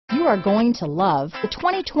you are going to love the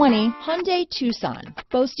 2020 Hyundai Tucson.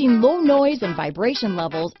 Boasting low noise and vibration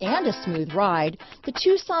levels and a smooth ride, the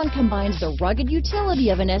Tucson combines the rugged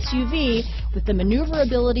utility of an SUV with the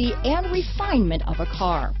maneuverability and refinement of a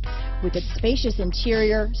car. With its spacious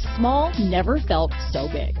interior, small never felt so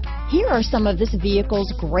big. Here are some of this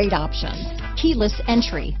vehicle's great options: keyless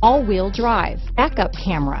entry, all-wheel drive, backup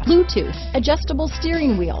camera, Bluetooth, adjustable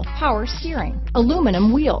steering wheel, power steering,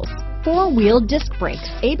 aluminum wheels, four-wheel disc brakes,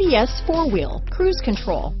 ABS four-wheel, cruise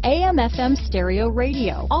control, AM/FM stereo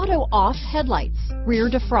radio, auto-off headlights, rear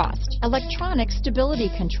defrost, electronic stability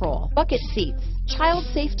control, bucket seats, child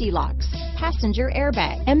safety locks, passenger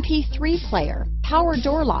airbag, MP3 player, power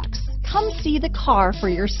door locks. Come see the car for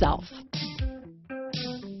yourself.